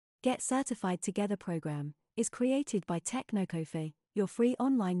Get Certified Together program is created by Technocofe, your free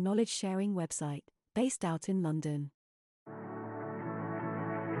online knowledge sharing website, based out in London. So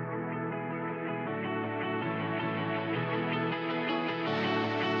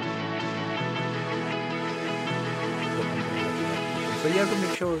you have to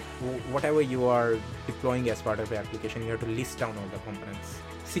make sure whatever you are deploying as part of the application, you have to list down all the components.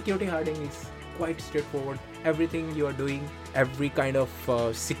 Security hardening is quite straightforward. Everything you are doing, every kind of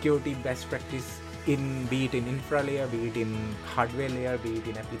security best practice, be it in infra layer, be it in hardware layer, be it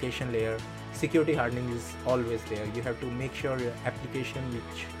in application layer, security hardening is always there. You have to make sure your application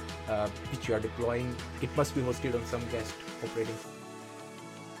which you are deploying, it must be hosted on some guest operating system.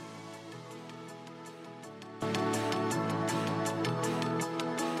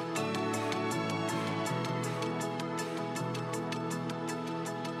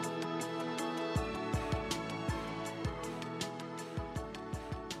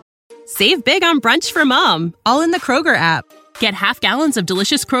 Save big on brunch for mom, all in the Kroger app. Get half gallons of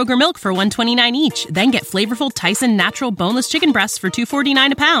delicious Kroger milk for $1.29 each. Then get flavorful Tyson natural boneless chicken breasts for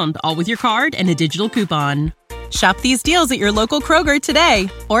 $2.49 a pound, all with your card and a digital coupon. Shop these deals at your local Kroger today,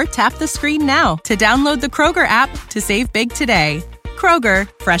 or tap the screen now to download the Kroger app to save big today. Kroger,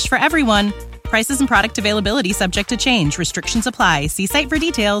 fresh for everyone. Prices and product availability subject to change. Restrictions apply. See site for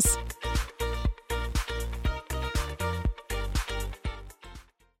details.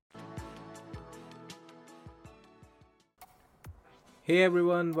 Hey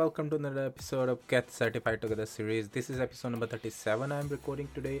everyone, welcome to another episode of Get Certified Together series. This is episode number 37 I'm recording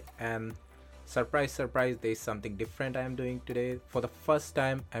today, and surprise, there is something different I'm doing today. For the first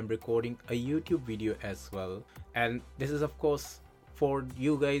time, I'm recording a YouTube video as well. And this is of course for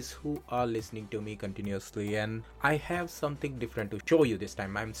you guys who are listening to me continuously, and I have something different to show you this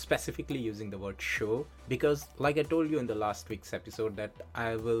time. I'm specifically using the word show because, like I told you in the last week's episode, that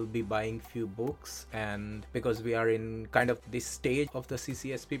I will be buying few books, and because we are in kind of this stage of the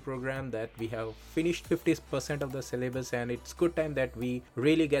CCSP program that we have finished 50% of the syllabus, and it's good time that we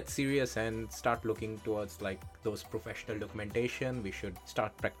really get serious and start looking towards like those professional documentation. We should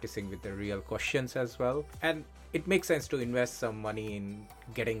start practicing with the real questions as well, and it makes sense to invest some money in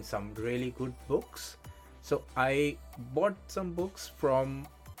getting some really good books. So I bought some books from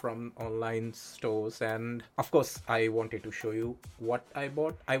online stores, and of course I wanted to show you what I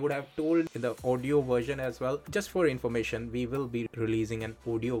bought. I would have told in the audio version as well. Just for information, we will be releasing an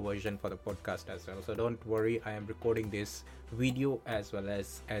audio version for the podcast as well, so don't worry, I am recording this video as well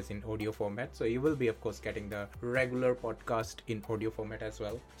as in audio format, so you will be of course getting the regular podcast in audio format as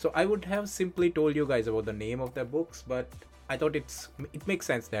well. So I would have simply told you guys about the name of the books, but I thought it makes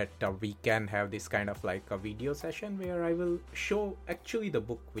sense that we can have this kind of like a video session where I will show actually the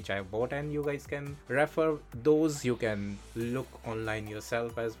book which I bought, and you guys can refer those. You can look online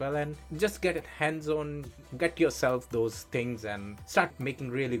yourself as well and just get it hands-on, get yourself those things and start making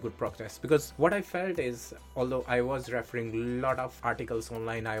really good progress. Because what I felt is, although I was referring a lot of articles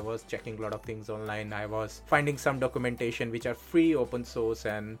online, I was checking a lot of things online, I was finding some documentation which are free, open source,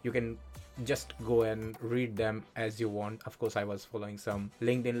 and you can just go and read them as you want. Of course, I was following some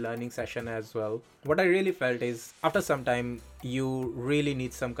LinkedIn learning session as well. What I really felt is, after some time, you really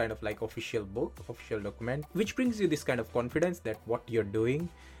need some kind of like official book, official document, which brings you this kind of confidence that what you're doing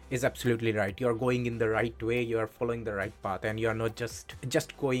is absolutely right. You're going in the right way, you're following the right path, and you're not just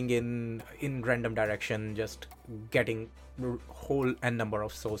going in random direction, just getting whole n number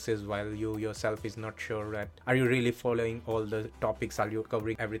of sources while you yourself is not sure that are you really following all the topics, are you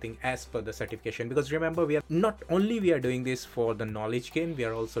covering everything as per the certification. Because remember, we are doing this for the knowledge gain, we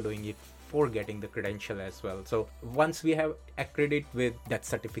are also doing it for getting the credential as well. So once we have accredited with that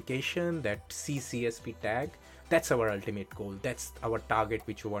certification, that CCSP tag, that's our ultimate goal, that's our target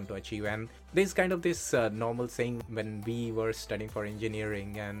which we want to achieve. And there's kind of this normal saying when we were studying for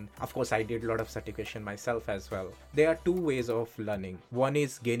engineering, and of course I did a lot of certification myself as well. There are two ways of learning. One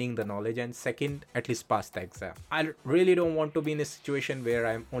is gaining the knowledge, and second, at least pass the exam. I really don't want to be in a situation where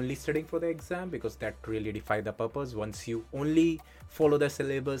I'm only studying for the exam, because that really defies the purpose. Once you only follow the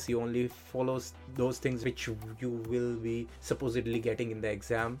syllabus, you only follow those things which you will be supposedly getting in the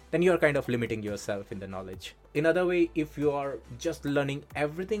exam, then you are kind of limiting yourself in the knowledge. In other way, if you are just learning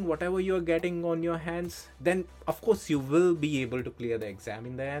everything, whatever you are getting on your hands, then of course you will be able to clear the exam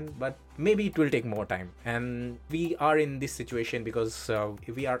in the end, but maybe it will take more time. And we are in this situation because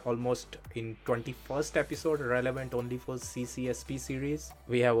we are almost in 21st episode, relevant only for CCSP series.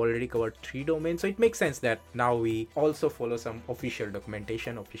 We have already covered 3 domains, so it makes sense that now we also follow some official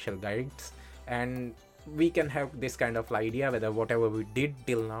documentation, official guides, and we can have this kind of idea whether whatever we did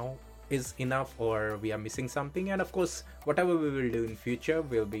till now is enough or we are missing something. And of course, whatever we will do in future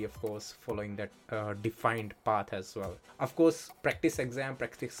will be of course following that defined path as well. Of course, practice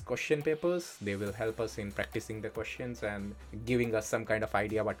question papers, they will help us in practicing the questions and giving us some kind of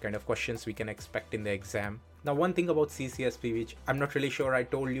idea what kind of questions we can expect in the exam. Now, one thing about CCSP, which I'm not really sure I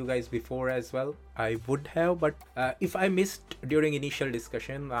told you guys before as well, I would have, but if I missed during initial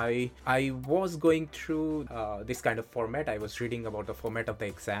discussion, I was going through this kind of format. I was reading about the format of the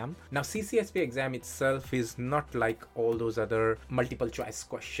exam. Now, CCSP exam itself is not like all those other multiple choice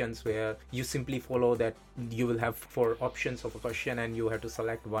questions where you simply follow that you will have 4 options of a question and you have to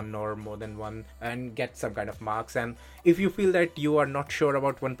select one or more than one and get some kind of marks. And if you feel that you are not sure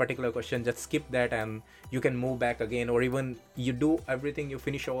about one particular question, just skip that and you can move back again, or even you do everything, you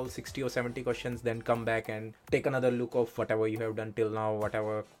finish all 60 or 70 questions, then come back and take another look of whatever you have done till now,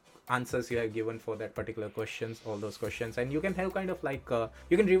 whatever answers you have given for that particular questions, all those questions, and you can have kind of like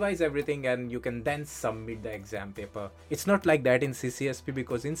you can revise everything and you can then submit the exam paper. It's not like that in CCSP,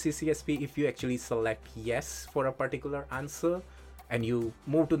 because in CCSP, if you actually select yes for a particular answer and you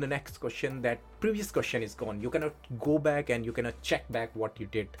move to the next question, that previous question is gone. You cannot go back and you cannot check back what you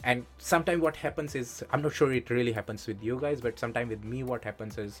did. And sometimes what happens is, I'm not sure it really happens with you guys, but sometimes with me what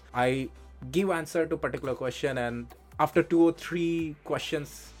happens is I give answer to particular question and after 2 or 3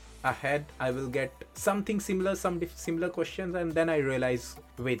 questions ahead I will get something similar, similar questions, and then I realize,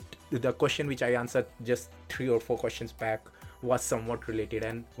 wait, the question which I answered just 3 or 4 questions back was somewhat related,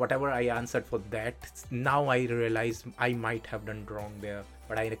 and whatever I answered for that, now I realize I might have done wrong there,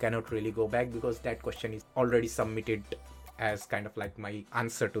 but I cannot really go back because that question is already submitted as kind of like my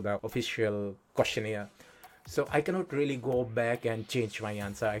answer to the official questionnaire. So I cannot really go back and change my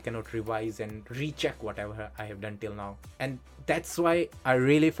answer. I cannot revise and recheck whatever I have done till now. And that's why I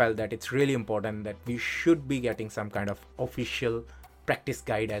really felt that it's really important that we should be getting some kind of official practice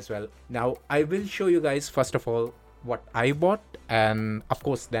guide as well. Now, I will show you guys, first of all, what I bought, and of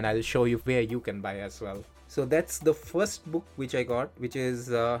course then I'll show you where you can buy as well. So that's the first book which I got, which is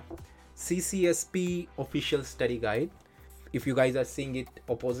CCSP Official Study Guide. If you guys are seeing it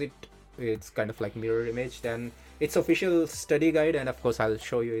opposite, it's kind of like mirror image, then it's official study guide, and of course I'll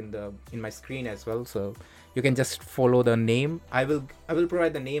show you in my screen as well, so you can just follow the name. I will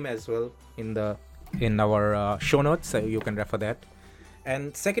provide the name as well in our show notes, so you can refer that.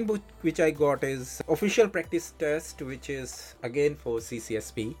 And second book which I got is Official Practice Test, which is again for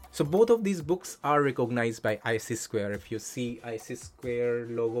CCSP. So both of these books are recognized by ISC Square. If you see, ISC Square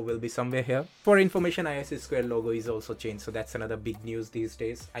logo will be somewhere here. For information, ISC Square logo is also changed, so that's another big news these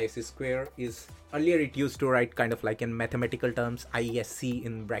days. ISC Square is, earlier it used to write kind of like in mathematical terms ISC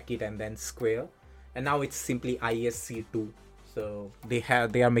in bracket and then square, and now it's simply ISC2. So they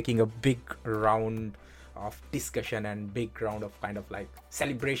are making a big round of discussion and big round of kind of like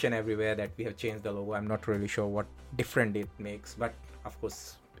celebration everywhere that we have changed the logo. I'm not really sure what different it makes, but of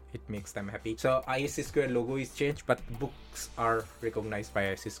course it makes them happy. So ISC Square logo is changed, but books are recognized by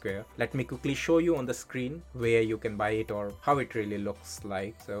ISC Square. Let me quickly show you on the screen where you can buy it or how it really looks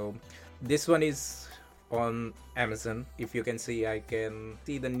like. So this one is on Amazon. If you can see, I can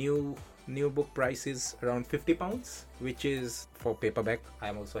see the new book price is around £50, which is for paperback.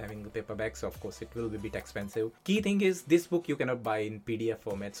 I'm also having the paperback, so of course it will be a bit expensive. Key thing is this book you cannot buy in PDF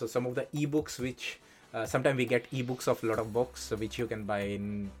format. So some of the ebooks which sometimes we get ebooks of a lot of books which you can buy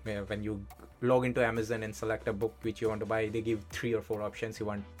in when you log into Amazon and select a book which you want to buy. They give 3 or 4 options. You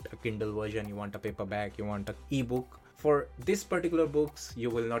want a Kindle version, you want a paperback, you want an ebook. For this particular books, you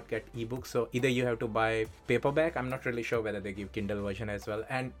will not get ebooks, so either you have to buy paperback. I'm not really sure whether they give Kindle version as well,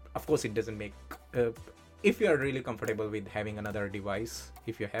 and of course it doesn't make if you are really comfortable with having another device,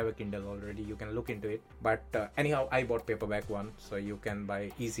 if you have a Kindle already, you can look into it. But anyhow, I bought paperback one, so you can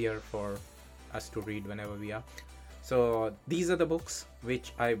buy easier for us to read whenever we are. So these are the books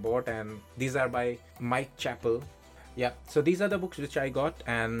which I bought, and these are by Mike Chappell. Yeah, so these are the books which I got,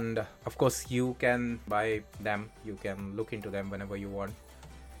 and of course you can buy them, you can look into them whenever you want.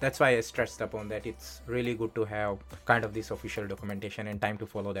 That's why I stressed upon that it's really good to have kind of this official documentation and time to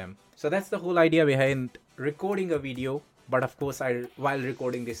follow them. So that's the whole idea behind recording a video. But of course, while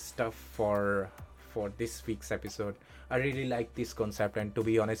recording this stuff for this week's episode, I really like this concept, and to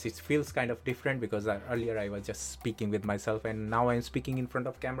be honest, it feels kind of different because earlier I was just speaking with myself and now I'm speaking in front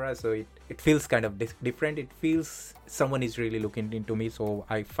of camera, so it feels kind of different. It feels someone is really looking into me, so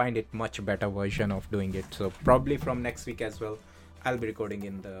I find it much better version of doing it. So probably from next week as well, I'll be recording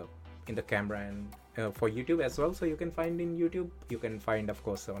in the camera and for YouTube as well, so you can find in YouTube. You can find of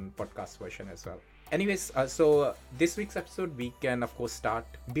course on podcast version as well. Anyways, so this week's episode we can of course start.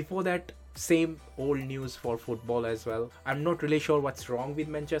 Before that, same old news for football as well. I'm not really sure what's wrong with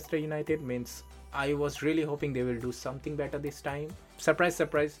Manchester United. Means I was really hoping they will do something better this time. Surprise,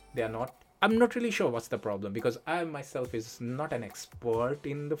 surprise, they are not. I'm not really sure what's the problem because I myself is not an expert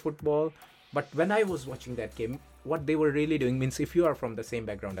in the football. But when I was watching that game, what they were really doing means if you are from the same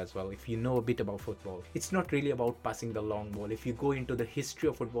background as well, if you know a bit about football, it's not really about passing the long ball. If you go into the history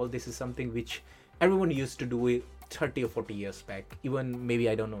of football, this is something which everyone used to do 30 or 40 years back, even maybe,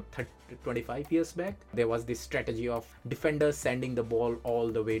 I don't know, 30, 25 years back. There was this strategy of defenders sending the ball all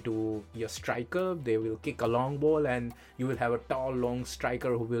the way to your striker. They will kick a long ball and you will have a tall, long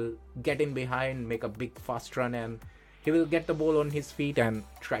striker who will get in behind, make a big fast run, and he will get the ball on his feet and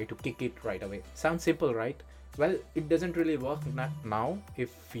try to kick it right away. Sounds simple, right? Well, it doesn't really work now.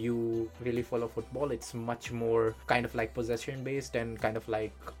 If you really follow football, it's much more kind of like possession based and kind of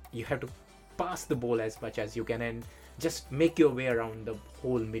like you have to pass the ball as much as you can and just make your way around the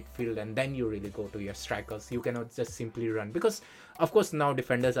whole midfield, and then you really go to your strikers. You cannot just simply run because of course now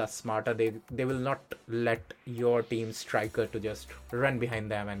defenders are smarter. They will not let your team striker to just run behind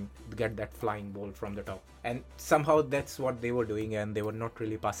them and get that flying ball from the top, and somehow that's what they were doing, and they were not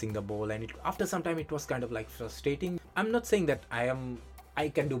really passing the ball, and after some time it was kind of like frustrating. I'm not saying that I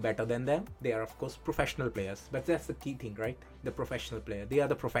can do better than them. They are of course professional players, but that's the key thing, right? The professional player, they are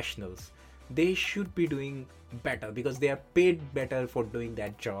the professionals. They should be doing better because they are paid better for doing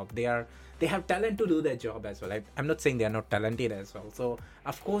that job. They have talent to do their job as well. I'm not saying they are not talented as well. So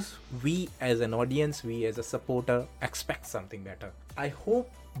of course we as an audience, we as a supporter expect something better. I hope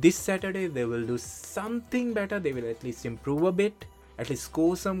this Saturday they will do something better. They will at least improve a bit, at least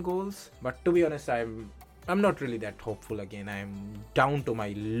score some goals. But to be honest, I'm not really that hopeful again. I'm down to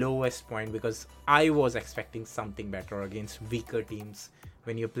my lowest point because I was expecting something better against weaker teams.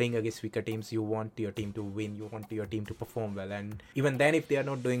 When you're playing against weaker teams, you want your team to win, you want your team to perform well, and even then if they are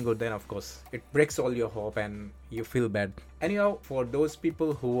not doing good, then of course it breaks all your hope and you feel bad. Anyhow, for those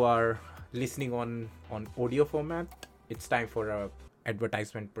people who are listening on audio format, it's time for a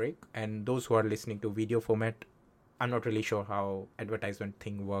advertisement break, and those who are listening to video format, I'm not really sure how advertisement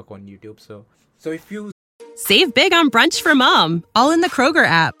thing work on YouTube, so if you Save big on brunch for mom, all in the Kroger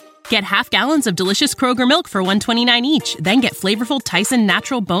app. Get half gallons of delicious Kroger milk for $1.29 each. Then get flavorful Tyson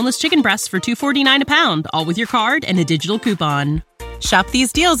natural boneless chicken breasts for $2.49 a pound, all with your card and a digital coupon. Shop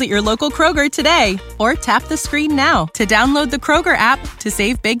these deals at your local Kroger today, or tap the screen now to download the Kroger app to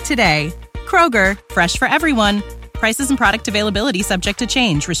save big today. Kroger, fresh for everyone. Prices and product availability subject to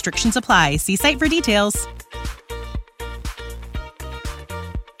change. Restrictions apply. See site for details.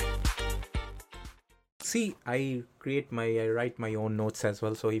 see, I write my own notes as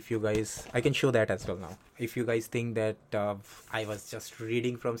well. So if you guys, I can show that as well now. If you guys think that I was just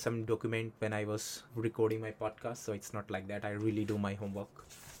reading from some document when I was recording my podcast, so it's not like that. I really do my homework.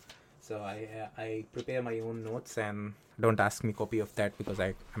 So I prepare my own notes, and don't ask me copy of that because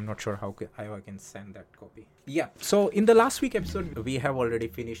I'm not sure how I can send that copy. Yeah. So in the last week episode, we have already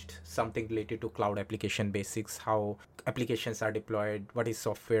finished something related to cloud application basics, how applications are deployed, what is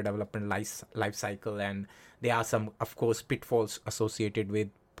software development life cycle, and there are some, of course, pitfalls associated with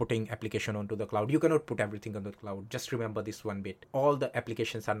putting application onto the cloud. You cannot put everything on the cloud. Just remember this one bit. All the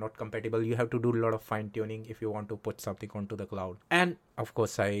applications are not compatible. You have to do a lot of fine tuning if you want to put something onto the cloud. And of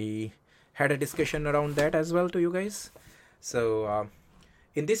course, I had a discussion around that as well to you guys. So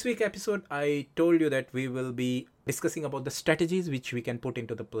in this week episode, I told you that we will be discussing about the strategies which we can put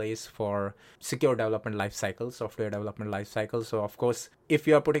into the place for secure development lifecycle, software development lifecycle. So of course, if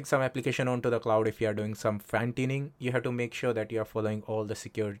you are putting some application onto the cloud, if you are doing some fine tuning, you have to make sure that you are following all the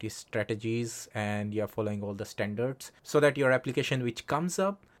security strategies and you are following all the standards so that your application which comes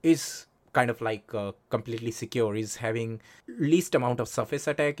up is kind of like completely secure, is having least amount of surface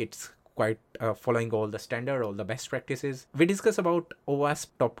attack. It's quite following all the standard, all the best practices. We discuss about OWASP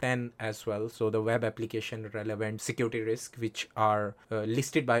top 10 as well. So the web application relevant security risk which are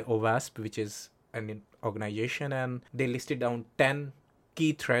listed by OWASP, which is an organization, and they listed down 10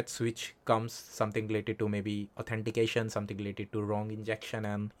 key threats which comes something related to maybe authentication, something related to wrong injection,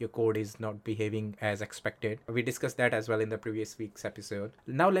 and your code is not behaving as expected. We discussed that as well in the previous week's episode.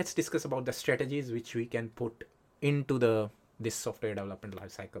 Now let's discuss about the strategies which we can put into this software development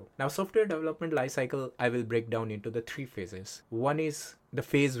lifecycle. Now, software development lifecycle, I will break down into the 3 phases. One is the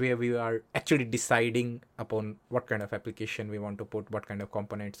phase where we are actually deciding upon what kind of application we want to put, what kind of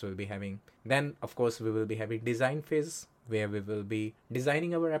components we'll be having. Then, of course, we will be having design phase where we will be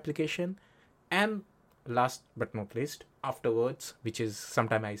designing our application. And last but not least, afterwards, which is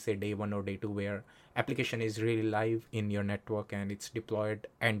sometime I say day 1 or day 2, where application is really live in your network and it's deployed,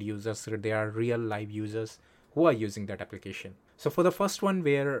 end users, they are real live users who are using that application. So for the first one,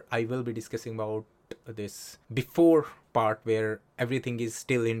 where I will be discussing about this before part, where everything is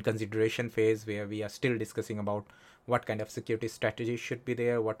still in consideration phase, where we are still discussing about what kind of security strategies should be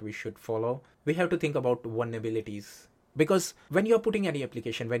there, what we should follow, we have to think about vulnerabilities. Because when you're putting any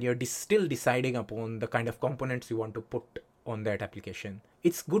application, when you're still deciding upon the kind of components you want to put on that application,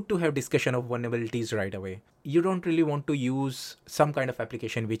 it's good to have discussion of vulnerabilities right away. You don't really want to use some kind of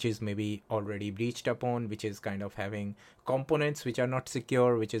application which is maybe already breached upon, which is kind of having components which are not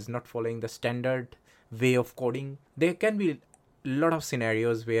secure, which is not following the standard way of coding. There can be a lot of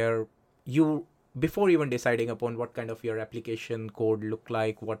scenarios where you, before even deciding upon what kind of your application code look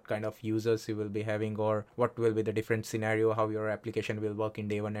like, what kind of users you will be having, or what will be the different scenario, how your application will work in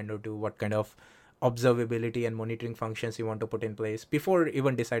day 1 and day 2, what kind of observability and monitoring functions you want to put in place, before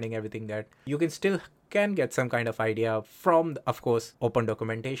even deciding everything, that you can get some kind of idea from, of course, open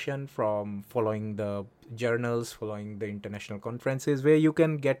documentation, from following the journals, following the international conferences, where you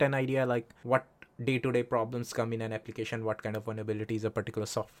can get an idea like what day-to-day problems come in an application, what kind of vulnerabilities a particular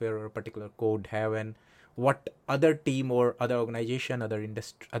software or a particular code have, and what other team or other organization,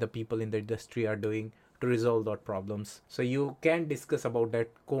 other people in the industry are doing to resolve those problems. So you can discuss about that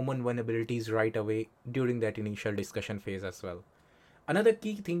common vulnerabilities right away during that initial discussion phase as well. Another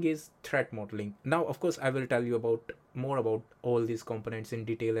key thing is threat modeling. Now, of course, I will tell you more about all these components in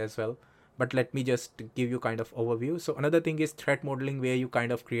detail as well, but let me just give you kind of overview. So another thing is threat modeling, where you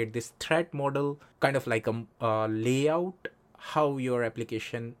kind of create this threat model, kind of like a layout, how your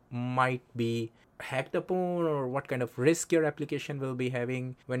application might be hacked upon, or what kind of risk your application will be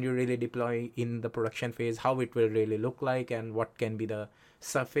having when you really deploy in the production phase, how it will really look like, and what can be the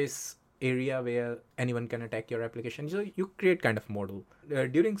surface area where anyone can attack your application. So you create kind of model.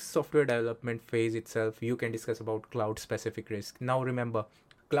 During software development phase itself, you can discuss about cloud specific risk. Now remember,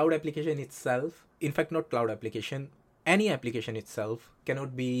 cloud application itself, in fact not cloud application, any application itself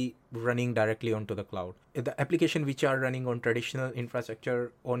cannot be running directly onto the cloud. The application which are running on traditional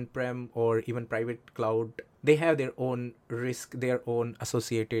infrastructure, on-prem or even private cloud, they have their own risk, their own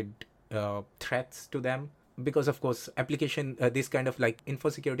associated threats to them. Because of course application, this kind of like info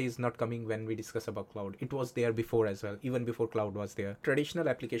security is not coming when we discuss about cloud. It was there before as well, even before cloud was there. Traditional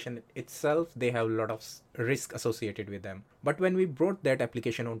application itself, they have a lot of risk associated with them. But when we brought that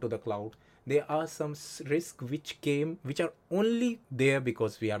application onto the cloud, there are some risks which are only there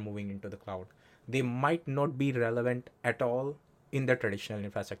because we are moving into the cloud. They might not be relevant at all in the traditional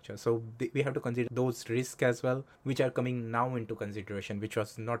infrastructure. So we have to consider those risks as well, which are coming now into consideration, which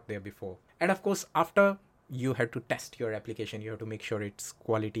was not there before. And of course, after you have to test your application, you have to make sure it's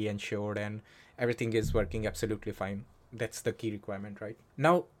quality ensured and everything is working absolutely fine. That's the key requirement, right?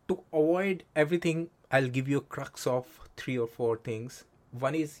 Now, to avoid everything, I'll give you a crux of 3 or 4 things.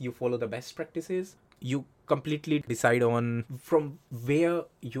 One is you follow the best practices. You completely decide on from where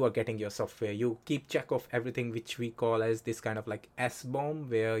you are getting your software. You keep check of everything, which we call as this kind of like SBOM,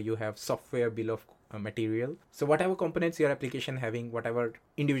 where you have software bill of material. So whatever components your application having, whatever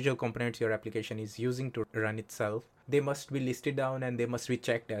individual components your application is using to run itself, they must be listed down and they must be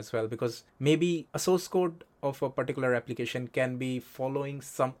checked as well, because maybe a source code of a particular application can be following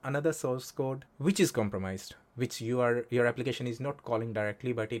some another source code which is compromised, which your application is not calling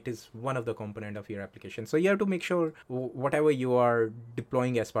directly, but it is one of the component of your application. So you have to make sure whatever you are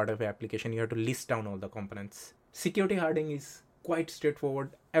deploying as part of your application, you have to list down all the components. Security hardening is quite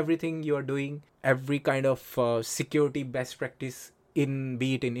straightforward. Everything you are doing, every kind of security best practice,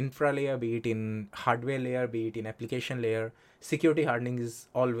 be it in infra layer, be it in hardware layer, be it in application layer, security hardening is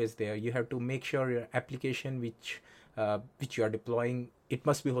always there. You have to make sure your application which you are deploying, it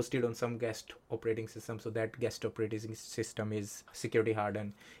must be hosted on some guest operating system, so that guest operating system is security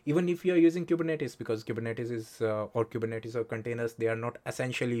hardened. Even if you are using Kubernetes, because Kubernetes or containers, they are not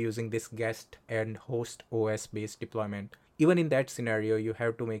essentially using this guest and host OS based deployment. Even in that scenario, you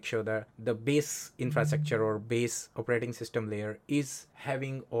have to make sure that the base infrastructure or base operating system layer is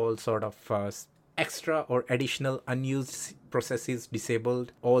having all sort of extra or additional unused processes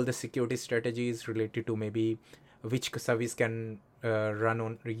disabled, all the security strategies related to maybe which service can run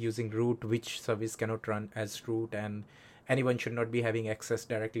on using root, which service cannot run as root, and anyone should not be having access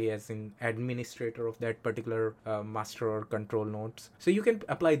directly as in administrator of that particular master or control nodes. So you can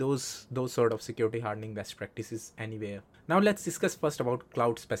apply those sort of security hardening best practices anywhere. Now let's discuss first about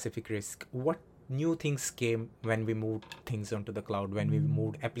cloud specific risk. What new things came when we moved things onto the cloud, when we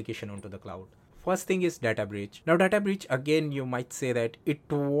moved application onto the cloud? First thing is data breach. Now data breach, again, you might say that it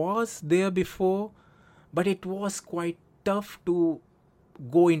was there before, but it was quite tough to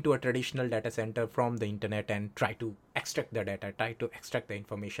go into a traditional data center from the internet and try to extract the data, try to extract the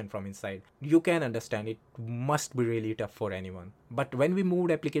information from inside. You can understand it must be really tough for anyone. But when we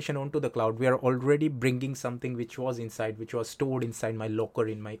moved application onto the cloud, we are already bringing something which was inside, which was stored inside my locker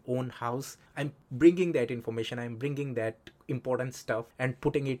in my own house. I'm bringing that information, I'm bringing that important stuff and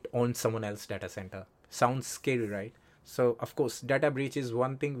putting it on someone else's data center. Sounds scary, right? So of course, data breach is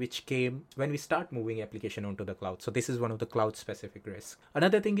one thing which came when we start moving application onto the cloud. So this is one of the cloud specific risks.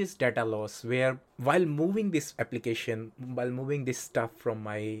 Another thing is data loss, where while moving this application, while moving this stuff from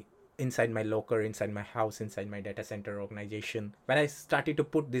my inside my locker, inside my house, inside my data center organization, when I started to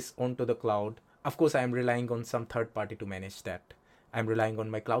put this onto the cloud, of course, I am relying on some third party to manage that. I'm relying on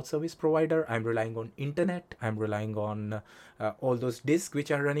my cloud service provider, I'm relying on internet, I'm relying on all those disks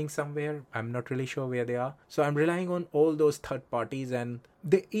which are running somewhere. I'm not really sure where they are. So I'm relying on all those third parties, and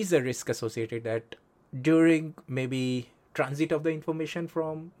there is a risk associated that during maybe transit of the information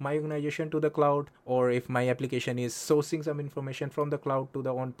from my organization to the cloud, or if my application is sourcing some information from the cloud to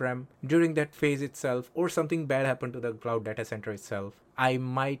the on-prem, during that phase itself, or something bad happened to the cloud data center itself, I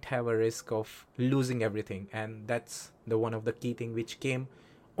might have a risk of losing everything. And that's the one of the key thing which came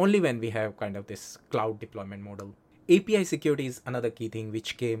only when we have kind of this cloud deployment model. API security is another key thing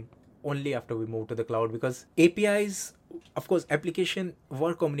which came only after we moved to the cloud, because APIs, of course, application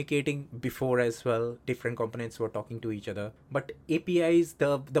were communicating before as well. Different components were talking to each other, but APIs,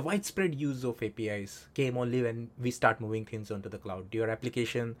 the widespread use of APIs came only when we start moving things onto the cloud. Your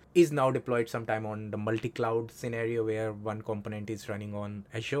application is now deployed sometime on the multi-cloud scenario, where one component is running on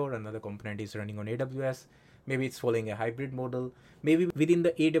Azure, another component is running on AWS. Maybe it's following a hybrid model. Maybe within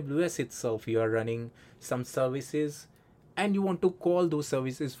the AWS itself, you are running some services and you want to call those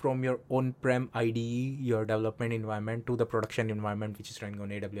services from your on-prem IDE, your development environment, to the production environment which is running on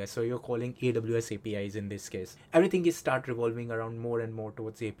AWS. So you're calling AWS APIs in this case. Everything is start revolving around more and more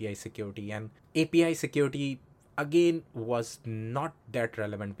towards API security. And API security, again, was not that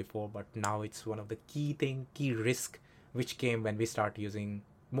relevant before, but now it's one of the key risk which came when we start using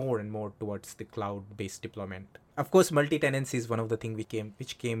more and more towards the cloud-based deployment. Of course, multi-tenancy is one of the things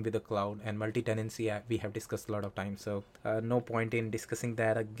which came with the cloud, and multi-tenancy we have discussed a lot of times, so no point in discussing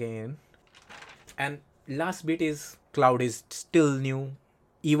that again. And last bit is cloud is still new,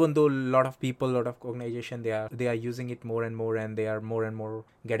 even though a lot of people, a lot of organization, they are using it more and more, and they are more and more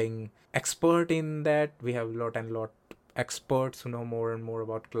getting expert in that. We have a lot experts who know more and more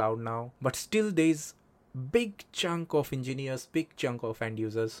about cloud now, but still there is big chunk of engineers, big chunk of end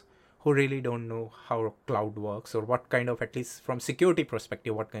users who really don't know how cloud works, or what kind of, at least from security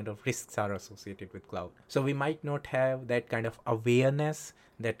perspective, what kind of risks are associated with cloud. So we might not have that kind of awareness,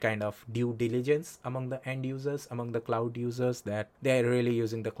 that kind of due diligence among the end users, among the cloud users, that they are really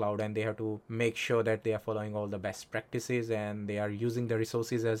using the cloud, and they have to make sure that they are following all the best practices and they are using the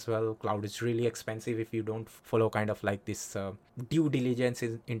resources as well. Cloud is really expensive if you don't follow kind of like this due diligence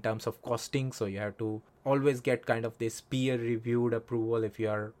in terms of costing. So you have to always get kind of this peer reviewed approval. If you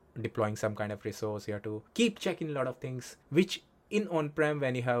are deploying some kind of resource, you have to keep checking a lot of things, which in on-prem,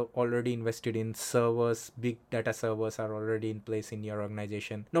 when you have already invested in servers, big data servers are already in place in your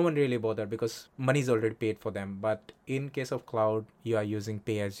organization, no one really bothered because money is already paid for them. But in case of cloud, you are using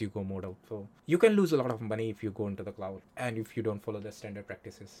pay-as-you-go model, so you can lose a lot of money if you go into the cloud and if you don't follow the standard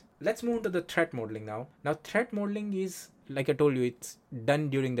practices. Let's move to the threat modeling now. Now, threat modeling is, like I told you, it's done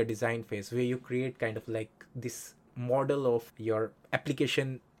during the design phase, where you create kind of like this model of your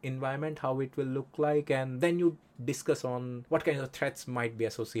application environment, how it will look like, and then you discuss on what kind of threats might be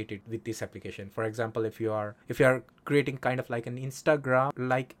associated with this application. For example, if you are creating kind of like an Instagram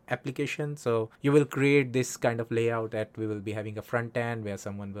like application, so you will create this kind of layout that we will be having a front end where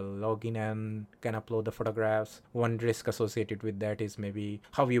someone will log in and can upload the photographs. One risk associated with that is maybe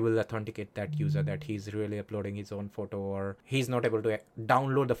how you will authenticate that user that he's really uploading his own photo, or he's not able to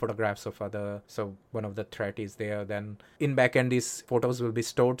download the photographs of other. So one of the threat is there. Then in backend, these photos will be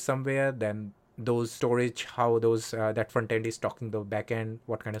stored somewhere, then those storage, how those that front end is talking the back end,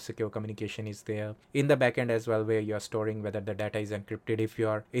 what kind of secure communication is there in the back end as well, where you are storing whether the data is encrypted. If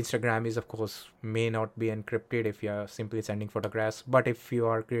your Instagram is, of course, may not be encrypted if you are simply sending photographs, but if you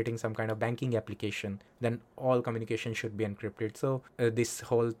are creating some kind of banking application, then all communication should be encrypted. So this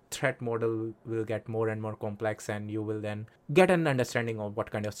whole threat model will get more and more complex, and you will then get an understanding of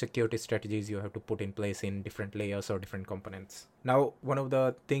what kind of security strategies you have to put in place in different layers or different components. Now, one of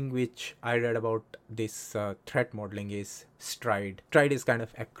the thing which I read about this threat modeling is STRIDE. STRIDE is kind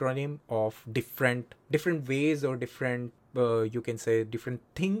of acronym of different ways, or different you can say different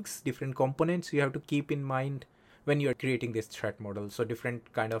things, different components you have to keep in mind when you're creating this threat model. So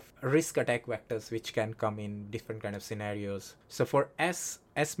different kind of risk attack vectors which can come in different kind of scenarios. So for S,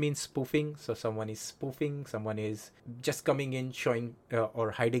 S means spoofing. So someone is spoofing, someone is just coming in, showing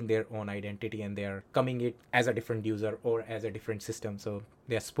or hiding their own identity, and they're coming it as a different user or as a different system. So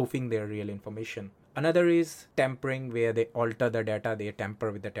they're spoofing their real information. Another is tampering, where they alter the data, they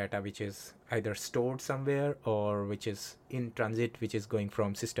tamper with the data which is either stored somewhere or which is in transit, which is going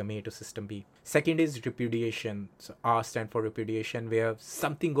from system A to system B. Second is repudiation. So R stands for repudiation, where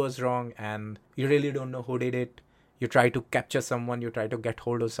something goes wrong and you really don't know who did it. You try to capture someone, you try to get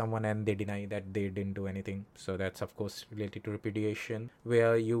hold of someone, and they deny that they didn't do anything. So that's of course related to repudiation,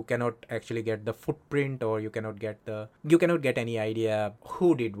 where you cannot actually get the footprint, or you cannot get any idea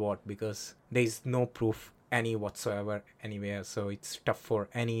who did what, because there is no proof any whatsoever anywhere. So it's tough for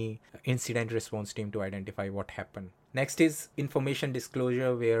any incident response team to identify what happened. Next is information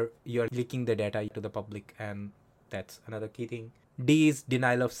disclosure, where you are leaking the data to the public, and that's another key thing. D is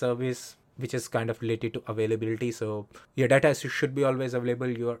denial of service, which is kind of related to availability. So your data should be always available,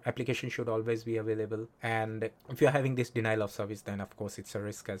 your application should always be available, and if you're having this denial of service, then of course it's a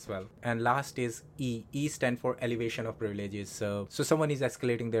risk as well. And last is E. E stand for elevation of privileges. So someone is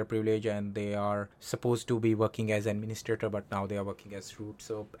escalating their privilege, and they are supposed to be working as administrator, but now they are working as root.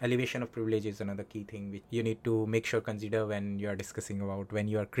 So elevation of privilege is another key thing which you need to make sure consider when you are discussing about, when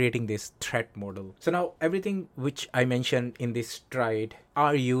you are creating this threat model. So now everything which I mentioned in this stride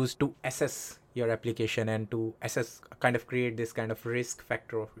are used to assess your application and to assess, kind of create this kind of risk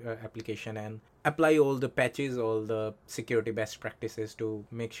factor of your application, and apply all the patches, all the security best practices to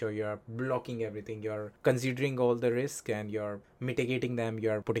make sure you're blocking everything, you're considering all the risk and you're mitigating them,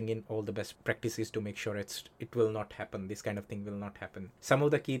 you're putting in all the best practices to make sure it will not happen, this kind of thing will not happen. Some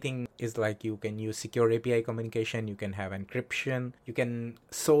of the key thing is like you can use secure API communication, you can have encryption, you can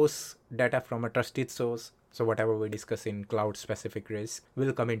source data from a trusted source. So whatever we discuss in cloud specific risk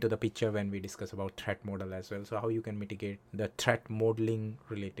will come into the picture when we discuss about threat model as well. So how you can mitigate the threat modeling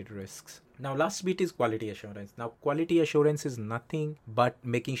related risks. Now last bit is quality assurance. Now quality assurance is nothing but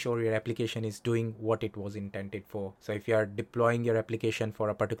making sure your application is doing what it was intended for. So if you are deploying your application for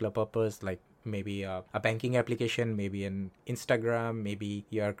a particular purpose, like maybe a banking application, maybe an Instagram, maybe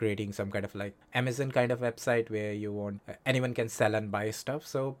you are creating some kind of like Amazon kind of website where you want anyone can sell and buy stuff.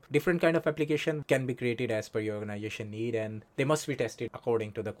 So different kind of application can be created as per your organization need, and they must be tested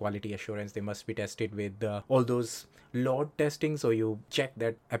according to the quality assurance. They must be tested with all those load testing, so you check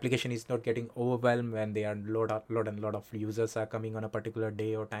that application is not getting overwhelmed when they are load of users are coming on a particular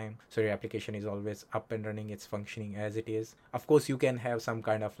day or time. So your application is always up and running, it's functioning as it is. Of course you can have some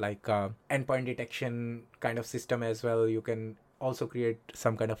kind of like endpoint detection kind of system as well. You can also create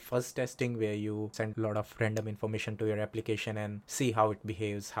some kind of fuzz testing where you send a lot of random information to your application and see how it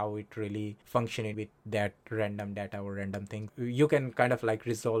behaves, how it really functioning with that random data or random thing. You can kind of like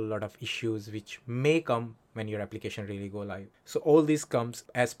resolve a lot of issues which may come when your application really go live. So all this comes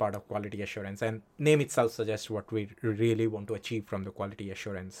as part of quality assurance, and name itself suggests what we really want to achieve from the quality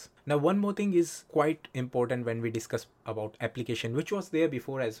assurance. Now one more thing is quite important when we discuss about application, which was there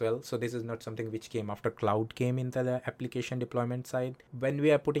before as well. So this is not something which came after cloud came into the application deployment side. When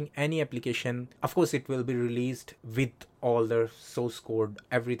we are putting any application, of course it will be released with all the source code,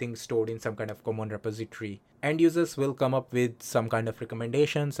 everything stored in some kind of common repository. End users will come up with some kind of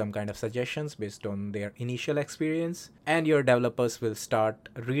recommendations, some kind of suggestions based on their initial experience, and your developers will start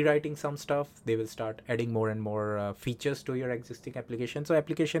rewriting some stuff. They will start adding more and more features to your existing application. So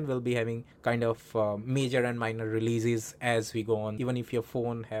application will be having kind of major and minor releases as we go on. Even if your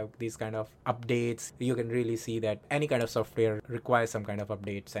phone have these kind of updates, you can really see that any kind of software requires some kind of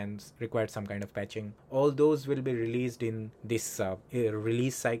updates and requires some kind of patching. All those will be released in this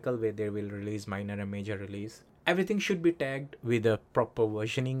release cycle, where they will release minor and major release. Everything should be tagged with a proper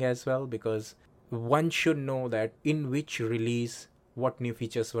versioning as well, because one should know that in which release what new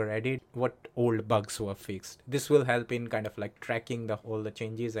features were added, what old bugs were fixed. This will help in kind of like tracking all the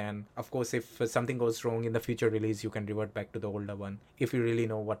changes, and of course if something goes wrong in the future release, you can revert back to the older one if you really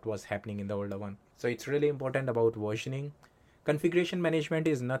know what was happening in the older one. So it's really important about versioning. Configuration management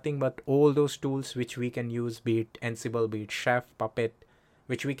is nothing but all those tools which we can use, be it Ansible, be it Chef, Puppet,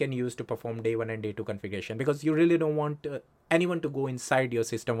 which we can use to perform day 1 and day 2 configuration, because you really don't want anyone to go inside your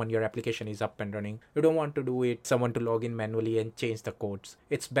system when your application is up and running. You don't want to do it, someone to log in manually and change the codes.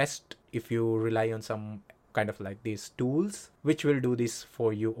 It's best if you rely on some kind of like these tools which will do this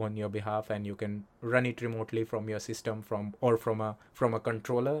for you on your behalf, and you can run it remotely from your system from a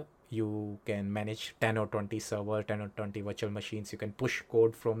controller. You can manage 10 or 20 server, 10 or 20 virtual machines. You can push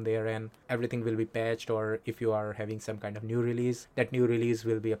code from there and everything will be patched, or if you are having some kind of new release, that new release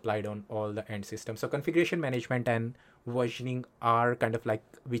will be applied on all the end systems. So configuration management and versioning are kind of like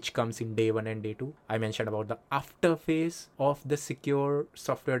which comes in day 1 and day 2. I mentioned about the after phase of the secure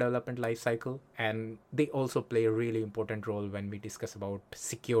software development lifecycle, and they also play a really important role when we discuss about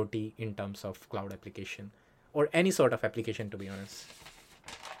security in terms of cloud application or any sort of application, to be honest.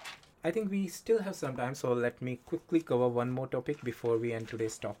 I think we still have some time, so let me quickly cover one more topic before we end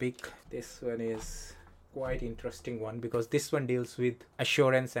today's topic. This one is quite interesting one because this one deals with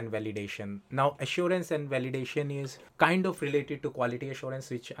assurance and validation. Now, assurance and validation is kind of related to quality assurance,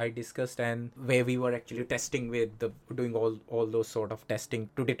 which I discussed, and where we were actually testing with doing all those sort of testing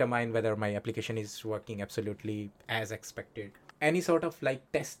to determine whether my application is working absolutely as expected. Any sort of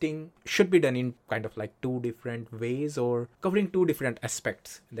like testing should be done in kind of like two different ways or covering two different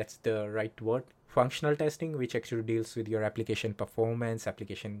aspects. That's the right word. Functional testing, which actually deals with your application performance,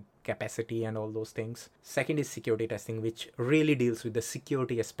 application capacity, and all those things. Second is security testing, which really deals with the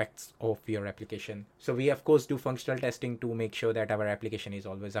security aspects of your application. So we of course do functional testing to make sure that our application is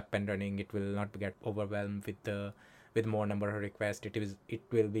always up and running. It will not get overwhelmed with more number of requests. It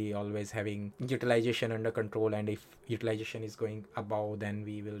will be always having utilization under control, and if utilization is going above, then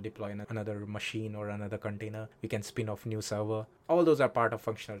we will deploy another machine or another container. We can spin off new server. All those are part of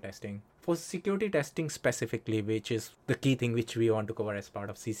functional testing. For security testing specifically, which is the key thing which we want to cover as part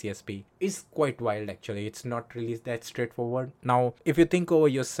of CCSP, is quite wild actually. It's not really that straightforward. Now, if you think over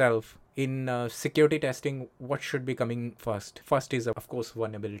yourself, in security testing, what should be coming first? First is, of course,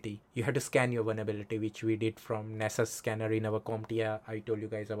 vulnerability. You have to scan your vulnerability, which we did from Nessus scanner in our CompTIA. I told you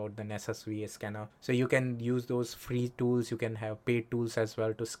guys about the Nessus VA scanner. So you can use those free tools. You can have paid tools as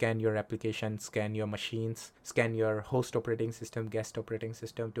well to scan your application, scan your machines, scan your host operating system, guest operating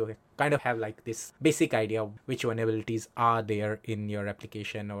system, to kind of have like this basic idea of which vulnerabilities are there in your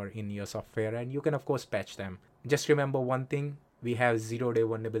application or in your software. And you can, of course, patch them. Just remember one thing. We have 0-day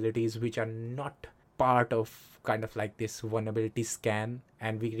vulnerabilities which are not part of kind of like this vulnerability scan,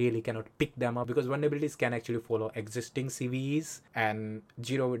 and we really cannot pick them up because vulnerabilities can actually follow existing CVEs, and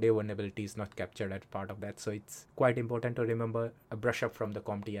 0-day vulnerability is not captured as part of that. So it's quite important to remember a brush up from the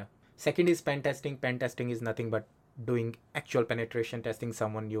CompTIA. Second is pen testing. Pen testing is nothing but doing actual penetration testing.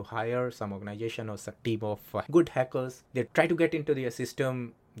 Someone you hire, some organization or some team of good hackers, they try to get into your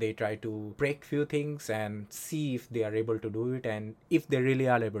system. They try to break few things and see if they are able to do it, and if they really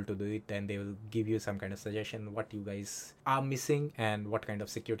are able to do it, then they will give you some kind of suggestion what you guys are missing and what kind of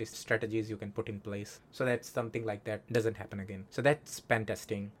security strategies you can put in place so that something like that doesn't happen again. So that's pen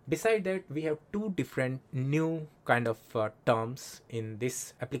testing. Beside that, we have two different new kind of terms in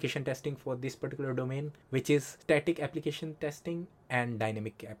this application testing for this particular domain, which is static application testing and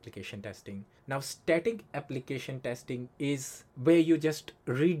dynamic application testing. Now, static application testing is where you just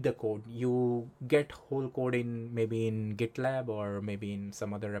read the code. You get whole code in maybe in GitLab or maybe in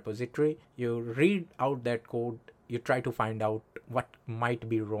some other repository. You read out that code. You try to find out what might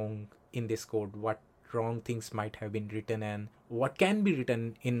be wrong in this code, what wrong things might have been written, and what can be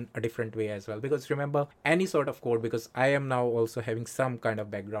written in a different way as well. Because remember, any sort of code, because I am now also having some kind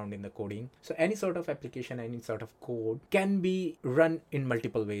of background in the coding, so any sort of application, any sort of code can be run in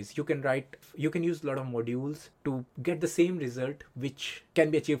multiple ways. You can use a lot of modules to get the same result, which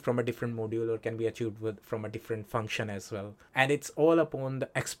can be achieved from a different module or can be achieved from a different function as well. And it's all upon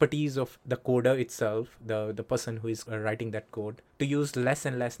the expertise of the coder itself, the person who is writing that code, to use less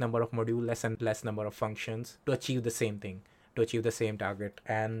and less number of modules, less and less number of functions to achieve the same thing, to achieve the same target.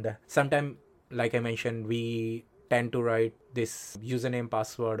 And sometimes, like I mentioned, we tend to write this username,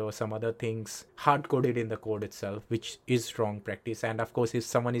 password, or some other things hard-coded in the code itself, which is wrong practice. And of course, if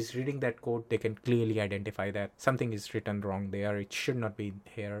someone is reading that code, they can clearly identify that something is written wrong there. It should not be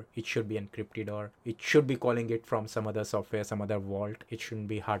here. It should be encrypted, or it should be calling it from some other software, some other vault. It shouldn't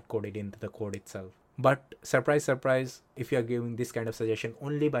be hard-coded into the code itself. But surprise, surprise, if you are giving this kind of suggestion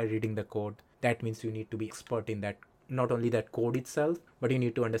only by reading the code, that means you need to be expert in that, not only that code itself, but you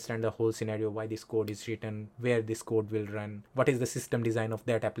need to understand the whole scenario, why this code is written, where this code will run, what is the system design of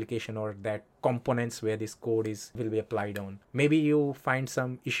that application or that components where this code will be applied on. Maybe you find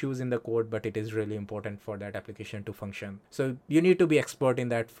some issues in the code, but it is really important for that application to function. So you need to be expert in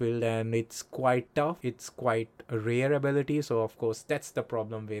that field, and it's quite tough. It's quite a rare ability. So of course, that's the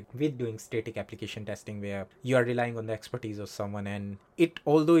problem with doing static application testing, where you are relying on the expertise of someone. And it,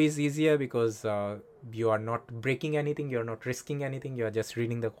 although is easier because you are not breaking anything, you're not risking anything, you're just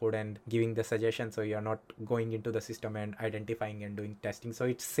reading the code and giving the suggestion, so you're not going into the system and identifying and doing testing. So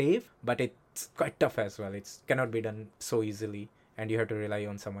it's safe, but it's quite tough as well. It cannot be done so easily, and you have to rely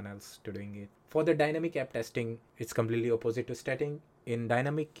on someone else to doing it. For the dynamic app testing, it's completely opposite to static. In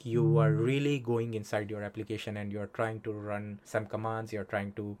dynamic, you are really going inside your application and you're trying to run some commands, you're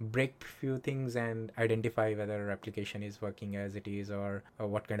trying to break few things and identify whether your application is working as it is, or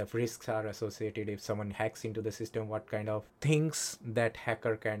what kind of risks are associated if someone hacks into the system, what kind of things that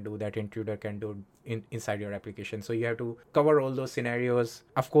hacker can do, that intruder can do inside your application. So you have to cover all those scenarios.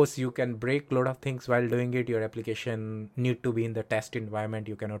 Of course, you can break a lot of things while doing it. Your application need to be in the test environment.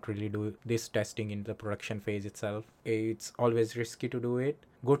 You cannot really do this testing in the production phase itself. It's always risky to do it.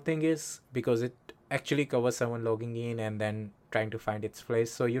 Good thing is, because it actually covers someone logging in and then trying to find its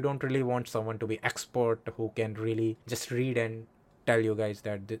place, so you don't really want someone to be expert who can really just read and tell you guys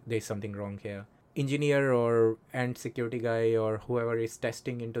that there's something wrong here. Engineer or and security guy or whoever is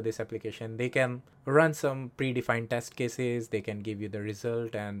testing into this application, they can run some predefined test cases, they can give you the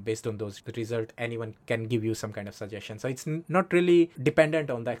result, and based on those result, anyone can give you some kind of suggestion. So it's not really dependent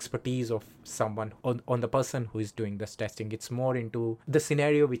on the expertise of someone, on the person who is doing this testing. It's more into the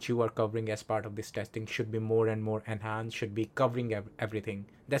scenario which you are covering as part of this testing should be more and more enhanced, should be covering everything.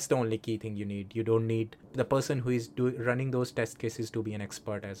 That's the only key thing you need. You don't need the person who is running those test cases to be an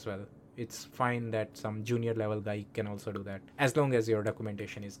expert as well. It's fine that some junior level guy can also do that, as long as your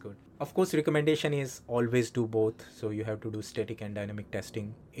documentation is good. Of course, recommendation is always do both. So you have to do static and dynamic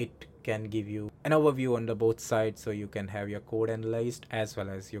testing. It can give you an overview on the both sides, so you can have your code analyzed as well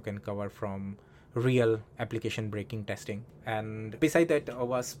as you can cover from real application breaking testing. And beside that,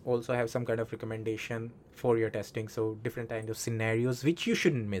 us also have some kind of recommendation for your testing. So different kind of scenarios which you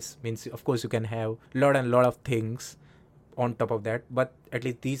shouldn't miss. Means, of course, you can have lot of things on top of that, but at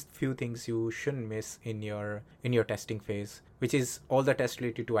least these few things you shouldn't miss in your testing phase, which is all the tests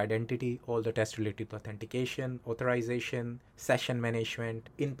related to identity, all the tests related to authentication, authorization, session management,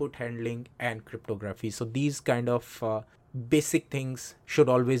 input handling, and cryptography. So these kind of basic things should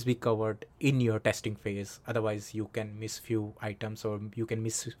always be covered in your testing phase. Otherwise, you can miss few items or you can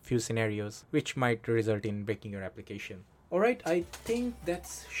miss few scenarios which might result in breaking your application. Alright, I think that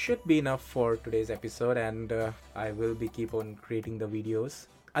should be enough for today's episode, and I will be keep on creating the videos.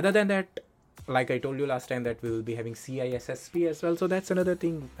 Other than that, like I told you last time, that we will be having CISSP as well. So that's another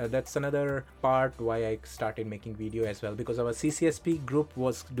thing, that's another part why I started making video as well, because our CCSP group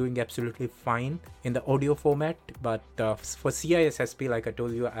was doing absolutely fine in the audio format. But for CISSP, like I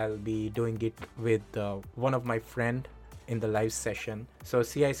told you, I'll be doing it with one of my friend in the live session. So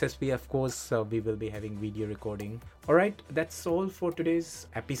CISSP, of course, we will be having video recording. Alright, that's all for today's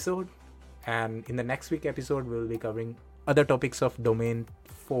episode, and in the next week episode we'll be covering other topics of domain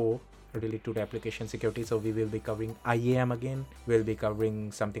 4 related to the application security. So we will be covering IAM again, we'll be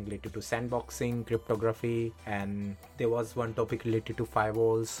covering something related to sandboxing, cryptography, and there was one topic related to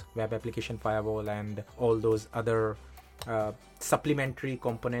firewalls, web application firewall, and all those other supplementary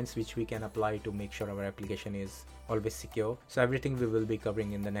components which we can apply to make sure our application is always secure. So everything we will be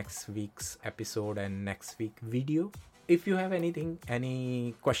covering in the next week's episode and next week video. If you have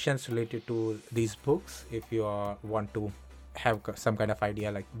any questions related to these books, if you want to have some kind of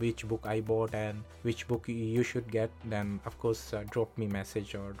idea like which book I bought and which book you should get, then of course drop me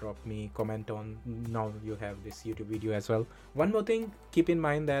message or drop me comment on. Now you have this YouTube video as well. One more thing, keep in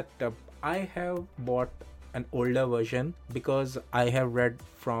mind that I have bought an older version because I have read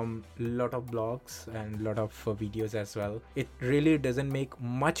from a lot of blogs and a lot of videos as well. It really doesn't make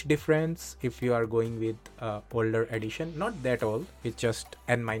much difference if you are going with older edition. Not that old, it's just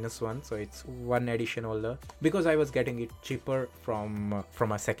N-1, so it's one edition older, because I was getting it cheaper from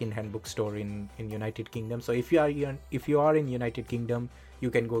a second-hand bookstore in United Kingdom. So if you are in United Kingdom, you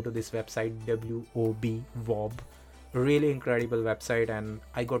can go to this website WOB. Really incredible website, and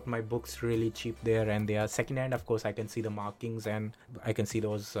I got my books really cheap there, and they are second hand. Of course, I can see the markings and I can see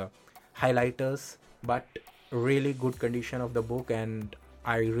those highlighters, but really good condition of the book, and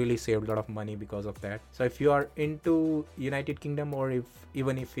I really saved a lot of money because of that. So if you are into United Kingdom, or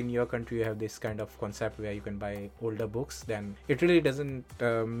even if in your country you have this kind of concept where you can buy older books, then it really doesn't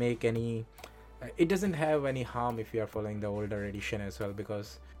it doesn't have any harm if you are following the older edition as well,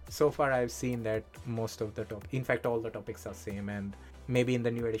 because so far I've seen that most of the in fact all the topics are same, and maybe in the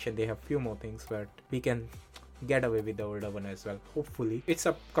new edition they have few more things, but we can get away with the older one as well. Hopefully, it's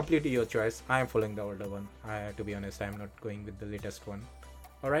completely your choice. I am following the older one. To be honest, I am not going with the latest one.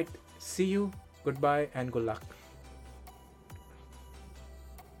 Alright, see you, goodbye, and good luck.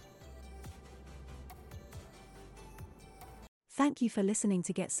 Thank you for listening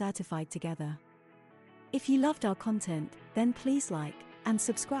to Get Certified Together. If you loved our content, then please like and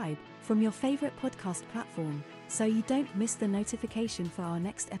subscribe from your favorite podcast platform so you don't miss the notification for our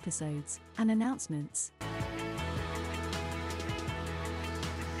next episodes and announcements.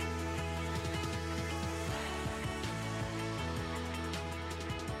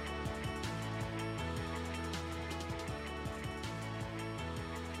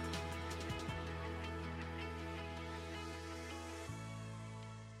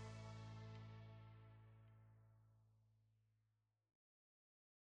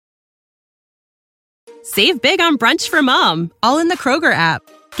 Save big on brunch for mom, all in the Kroger app.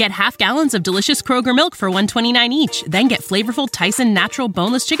 Get half gallons of delicious Kroger milk for $1.29 each. Then get flavorful Tyson natural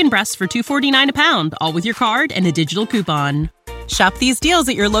boneless chicken breasts for $2.49 a pound, all with your card and a digital coupon. Shop these deals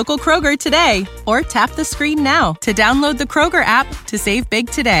at your local Kroger today, or tap the screen now to download the Kroger app to save big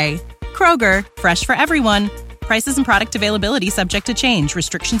today. Kroger, fresh for everyone. Prices and product availability subject to change.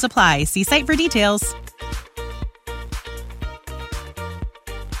 Restrictions apply. See site for details.